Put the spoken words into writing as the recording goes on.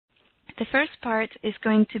The first part is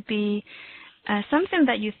going to be something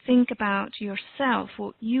that you think about yourself,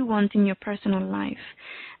 what you want in your personal life.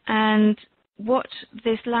 And what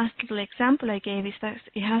this last little example I gave is that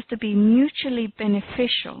it has to be mutually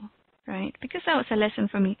beneficial, right? Because that was a lesson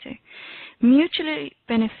for me too. Mutually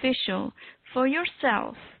beneficial for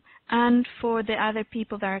yourself and for the other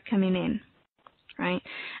people that are coming in, right?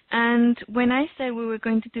 And when I said we were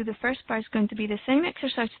going to do the first part, it's going to be the same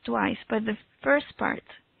exercise twice, but the first part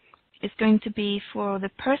is going to be for the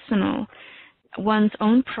personal, one's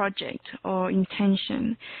own project or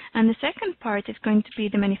intention. And the second part is going to be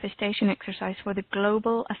the manifestation exercise for the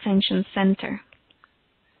Global Ascension Center.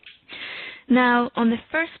 Now, on the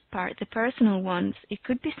first part, the personal ones, it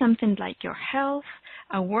could be something like your health,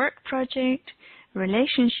 a work project,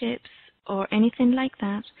 relationships, or anything like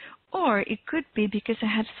that. Or it could be because I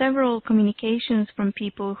had several communications from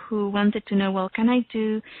people who wanted to know, well, can I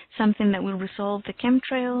do something that will resolve the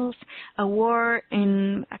chemtrails, a war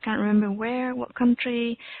in, I can't remember where, what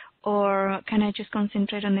country, or can I just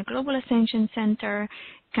concentrate on the Global Ascension Center?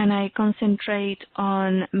 Can I concentrate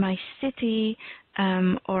on my city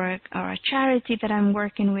or a charity that I'm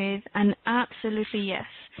working with? And absolutely yes.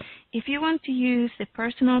 If you want to use the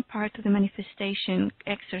personal part of the manifestation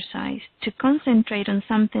exercise to concentrate on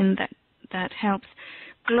something that helps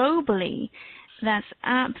globally, that's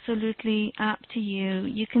absolutely up to you.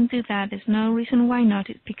 You can do that. There's no reason why not.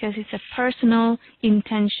 It's because it's a personal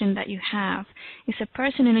intention that you have. It's a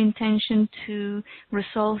personal intention to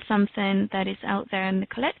resolve something that is out there in the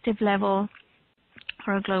collective level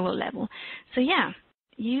or a global level. So yeah,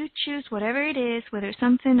 you choose whatever it is, whether it's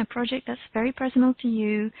something, a project that's very personal to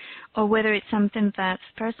you, or whether it's something that's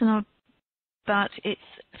personal but it's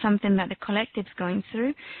something that the collective's going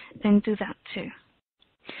through, then do that too.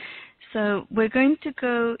 So we're going to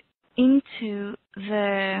go into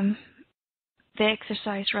the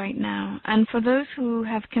exercise right now. And for those who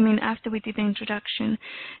have come in after we did the introduction,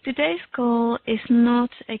 today's call is not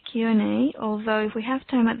a Q&A, although if we have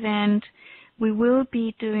time at the end, we will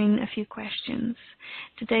be doing a few questions.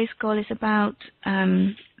 Today's call is about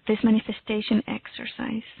this manifestation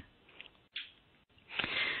exercise.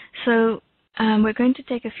 So we're going to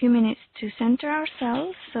take a few minutes to center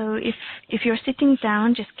ourselves. So if you're sitting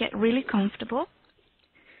down, just get really comfortable.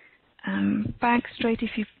 Back straight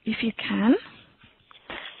if you can.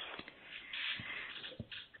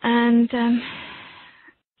 And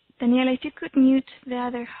Daniela, if you could mute the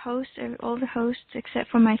other hosts, all the hosts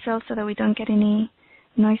except for myself, so that we don't get any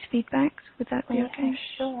noise feedback. Would that be okay?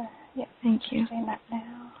 Sure. Yeah. Thank you. Doing that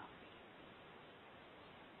now.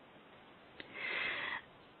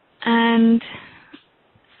 And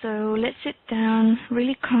so let's sit down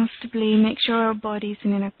really comfortably. Make sure our body's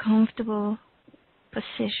in a comfortable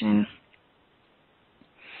position.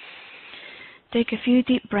 Take a few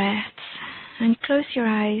deep breaths and close your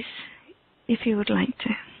eyes if you would like to.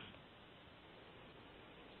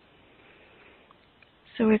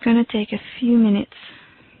 So we're going to take a few minutes.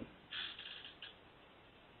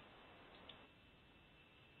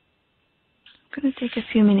 I'm going to take a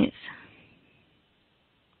few minutes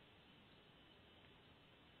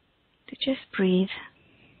to just breathe.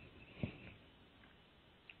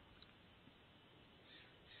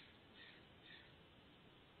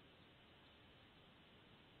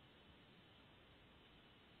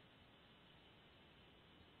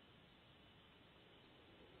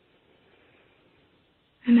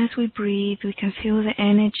 And as we breathe, we can feel the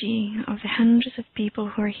energy of the hundreds of people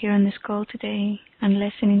who are here on this call today and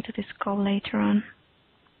listening to this call later on.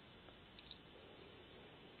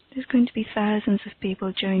 There's going to be thousands of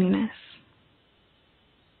people joining us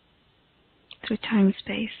through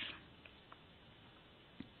time-space.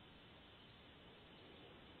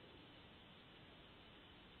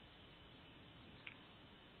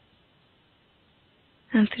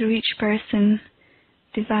 And through each person,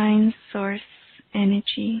 divine source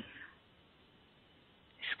energy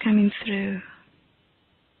is coming through.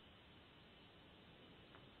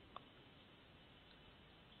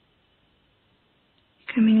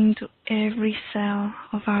 Coming into every cell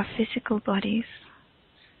of our physical bodies.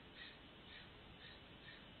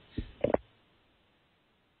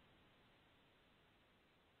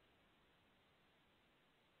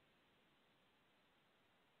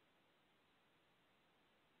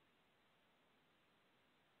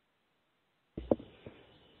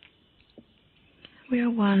 We are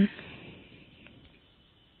one.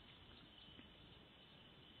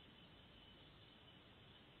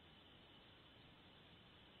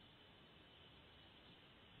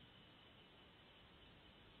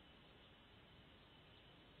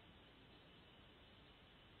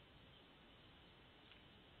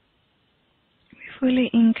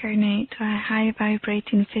 fully incarnate our high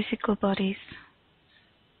vibrating physical bodies.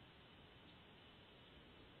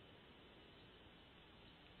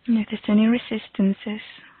 And if there's any resistances,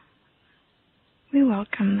 we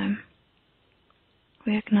welcome them.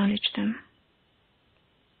 We acknowledge them.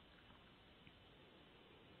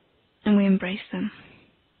 And we embrace them.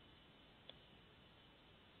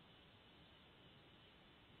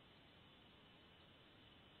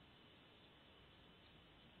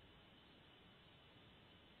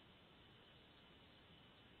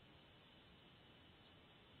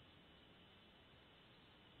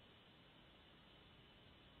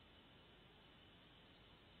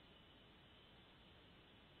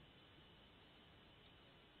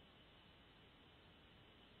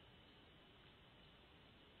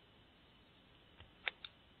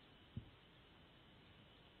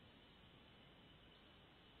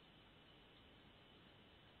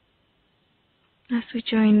 As we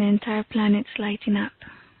join the entire planet's lighting up.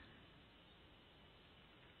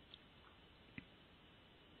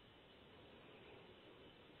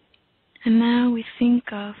 And now we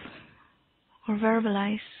think of or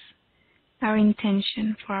verbalize our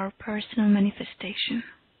intention for our personal manifestation.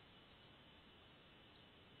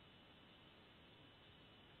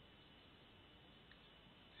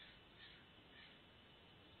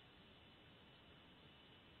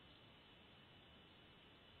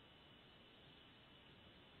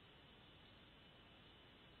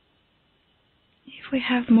 If we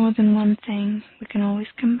have more than one thing, we can always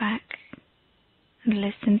come back and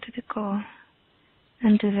listen to the call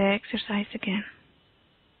and do the exercise again.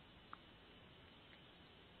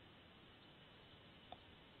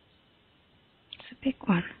 It's a big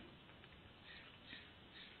one.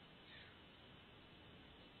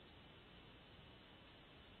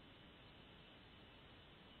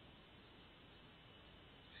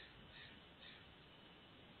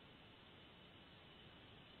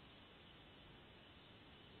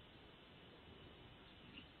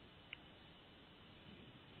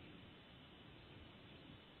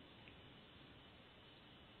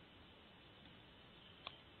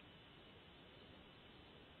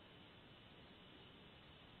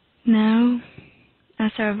 Now,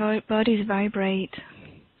 as our bodies vibrate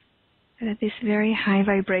at this very high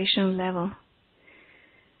vibrational level,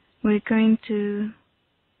 we're going to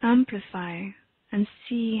amplify and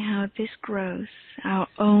see how this grows. Our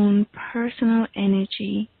own personal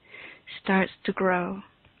energy starts to grow,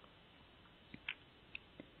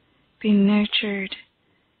 being nurtured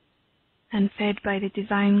and fed by the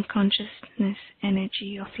divine consciousness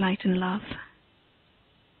energy of light and love.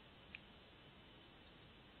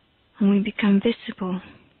 And we become visible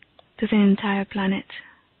to the entire planet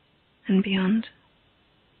and beyond.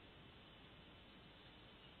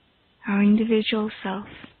 Our individual self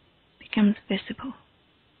becomes visible,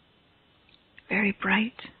 very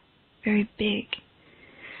bright, very big.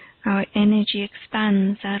 Our energy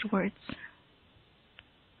expands outwards.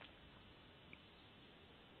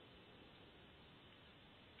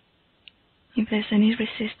 If there's any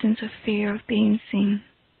resistance or fear of being seen,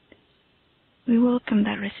 we welcome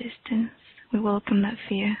that resistance. We welcome that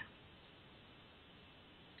fear.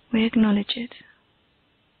 We acknowledge it.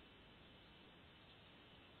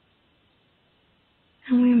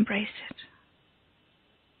 And we embrace it.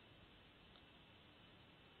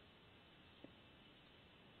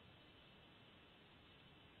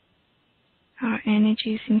 Our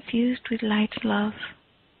energy is infused with light love,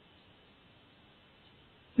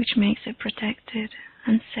 which makes it protected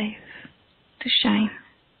and safe to shine.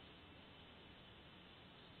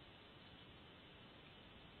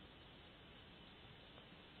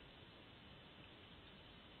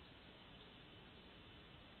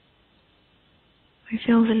 We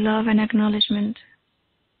feel the love and acknowledgement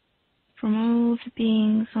from all the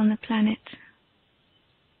beings on the planet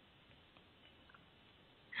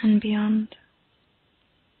and beyond.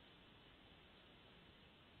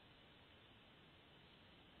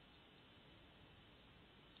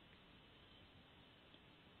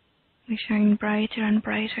 We shine brighter and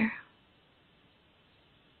brighter,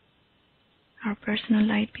 our personal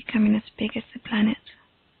light becoming as big as the planet,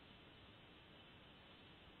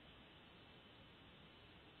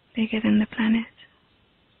 bigger than the planet.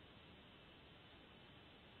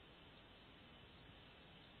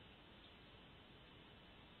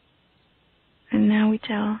 And now we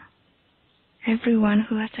tell everyone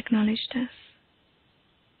who has acknowledged us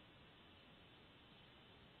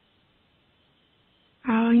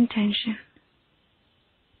our intention,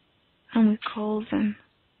 and we call them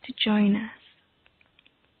to join us.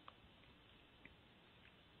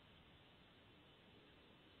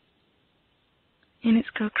 In its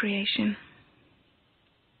co-creation.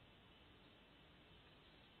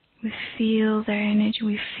 We feel their energy,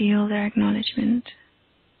 we feel their acknowledgement.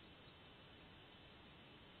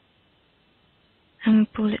 And we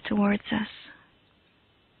pull it towards us.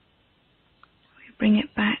 We bring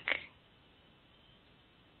it back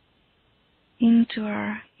into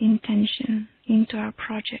our intention, into our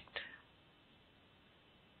project,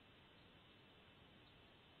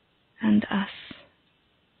 and us.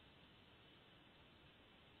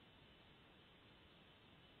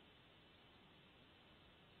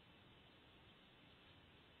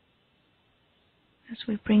 As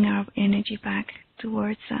we bring our energy back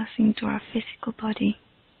towards us into our physical body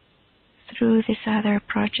through this other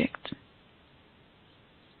project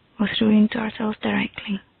or through into ourselves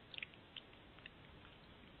directly,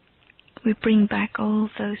 we bring back all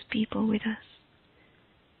those people with us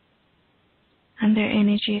and their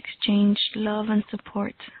energy exchange, love and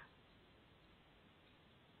support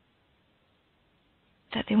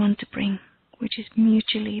that they want to bring, which is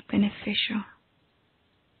mutually beneficial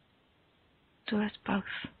to us both.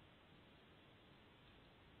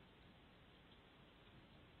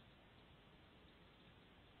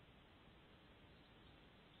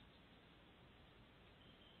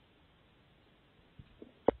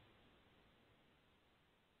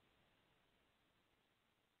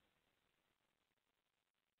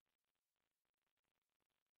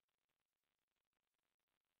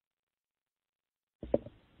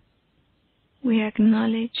 We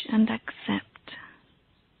acknowledge and accept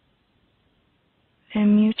their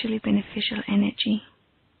mutually beneficial energy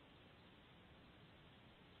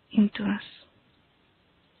into us,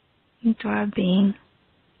 into our being.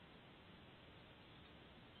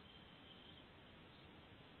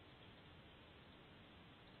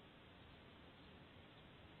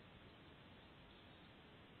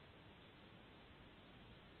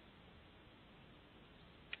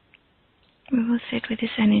 We will sit with this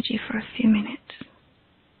energy for a few minutes.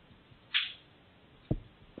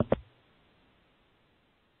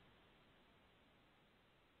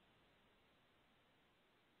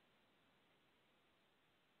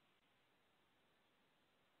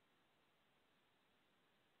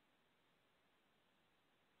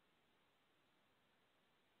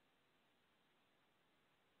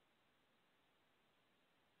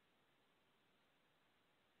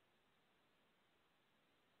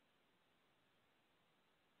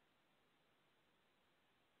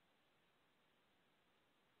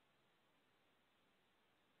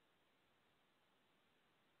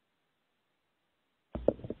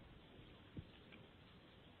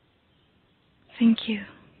 Thank you.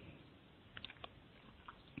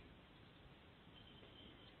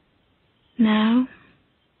 Now,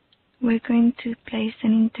 we're going to place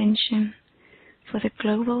an intention for the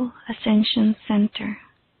Global Ascension Center.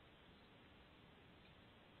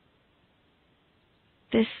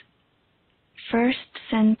 This first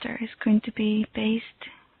center is going to be based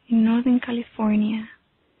in Northern California,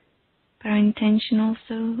 but our intention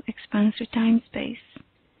also expands to time space,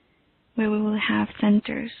 where we will have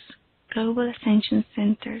centers, Global Ascension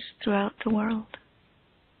Centers throughout the world.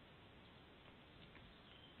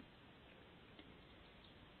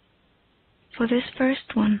 For this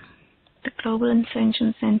first one, the Global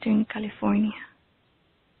Ascension Center in California,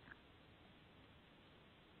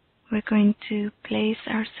 we're going to place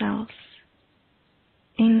ourselves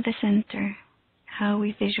in the center, how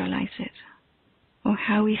we visualize it, or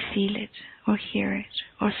how we feel it, or hear it,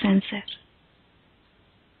 or sense it.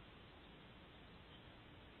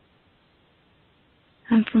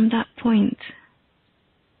 And from that point,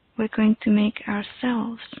 we're going to make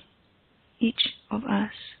ourselves, each of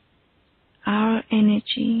us, our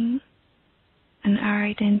energy and our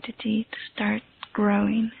identity to start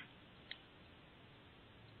growing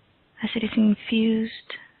as it is infused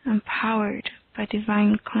and powered by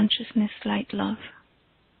divine consciousness, light, love.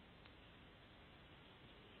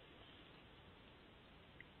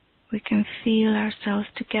 We can feel ourselves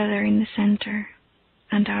together in the center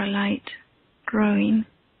and our light growing,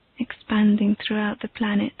 expanding throughout the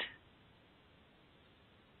planet.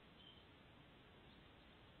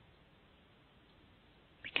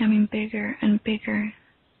 Becoming bigger and bigger,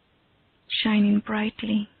 shining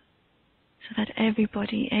brightly so that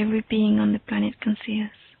everybody, every being on the planet can see us.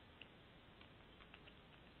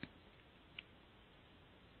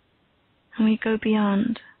 And we go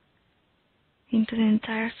beyond into the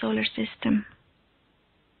entire solar system,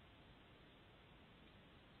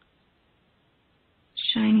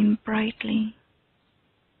 shining brightly.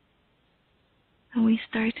 And we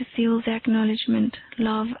start to feel the acknowledgement,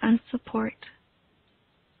 love and support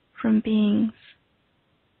from beings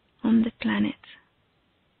on the planet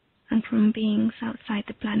and from beings outside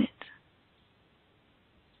the planet.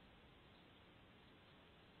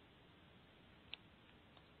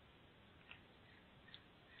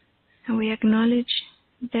 And we acknowledge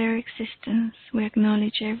their existence. We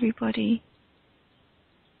acknowledge everybody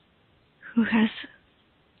who has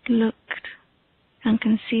looked and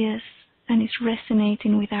can see us and is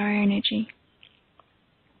resonating with our energy.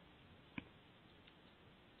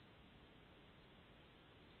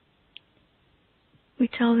 We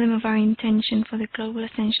tell them of our intention for the Global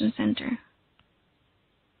Ascension Center.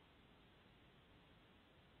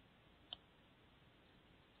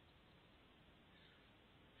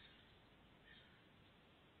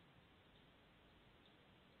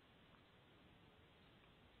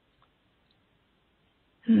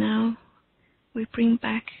 And now we bring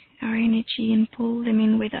back our energy and pull them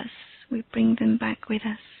in with us. We bring them back with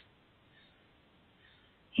us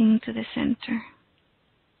into the center,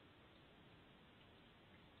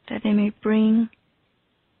 that they may bring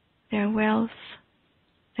their wealth,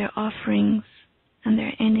 their offerings, and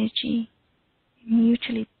their energy,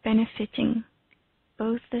 mutually benefiting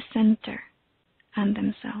both the center and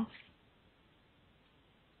themselves.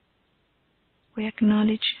 We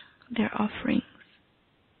acknowledge their offerings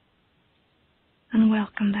and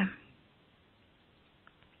welcome them.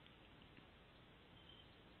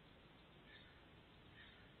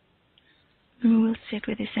 And we will sit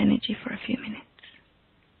with this energy for a few minutes.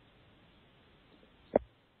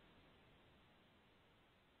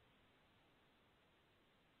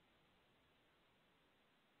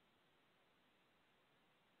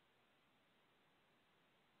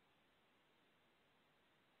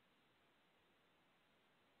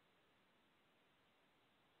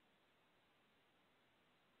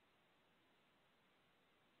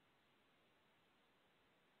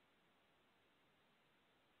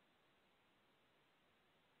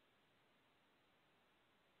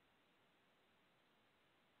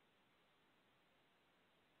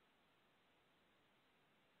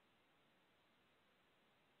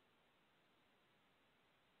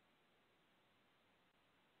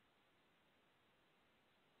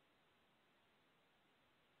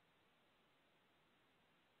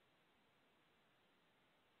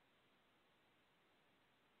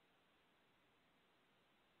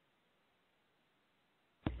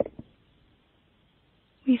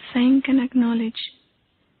 We thank and acknowledge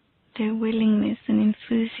their willingness and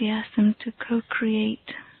enthusiasm to co-create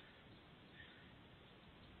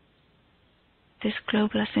this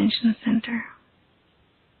Global Ascension Center.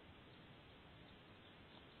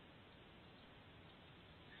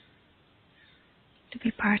 To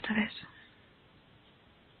be part of it.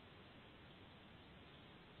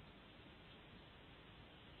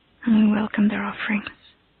 And we welcome their offerings.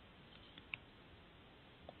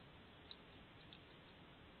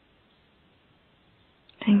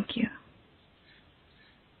 Thank you.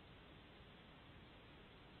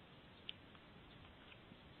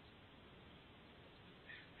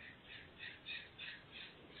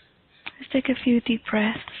 Let's take a few deep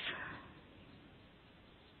breaths.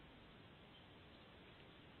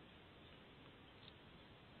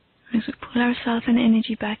 As we pull ourselves and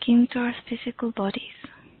energy back into our physical bodies,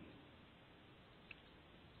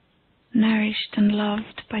 nourished and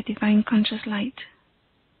loved by divine conscious light,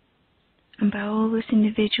 and by all those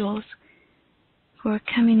individuals who are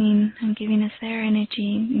coming in and giving us their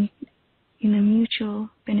energy in a mutual,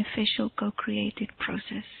 beneficial, co-created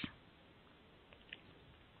process.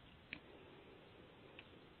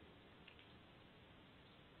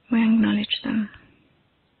 We acknowledge them.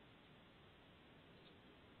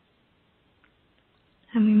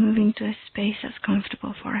 And we move into a space that's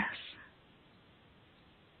comfortable for us.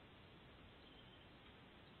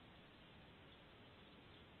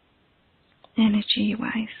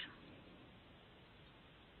 Energy-wise.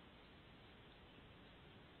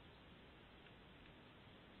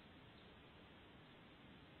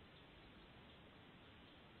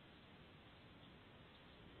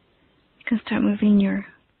 You can start moving your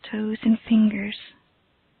toes and fingers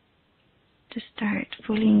to start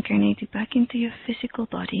fully incarnated back into your physical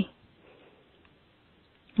body.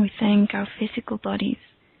 We thank our physical bodies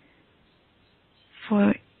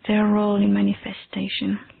for their role in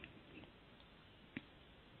manifestation.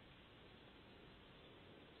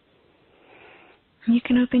 You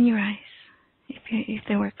can open your eyes if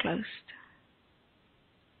they were closed.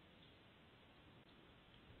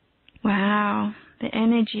 Wow, the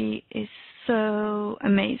energy is so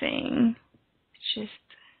amazing. It's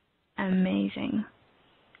just amazing.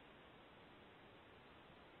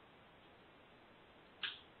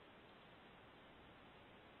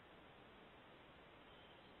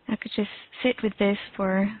 I could just sit with this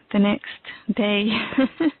for the next day.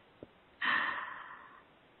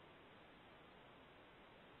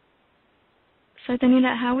 So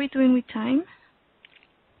Daniela, how are we doing with time?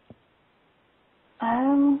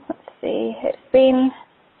 Let's see, it's been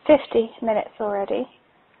 50 minutes already.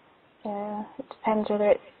 It depends whether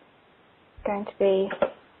it's going to be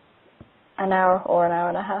an hour or an hour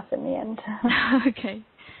and a half in the end. Okay.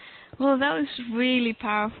 Well, that was really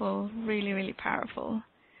powerful, really, really powerful.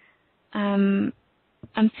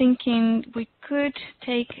 I'm thinking we could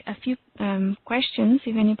take a few questions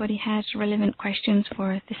if anybody has relevant questions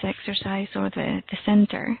for this exercise or the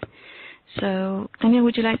center. So, Tanya,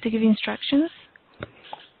 would you like to give instructions?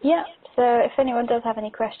 Yeah, so if anyone does have any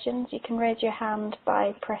questions, you can raise your hand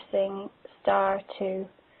by pressing *2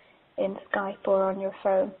 in Skype or on your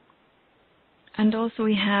phone. And also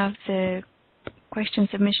we have the question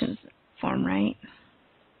submissions form, right?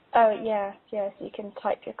 Oh, yeah, so you can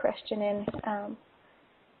type your question in.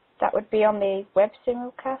 That would be on the web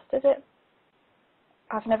simulcast, is it?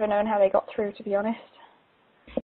 I've never known how they got through, to be honest.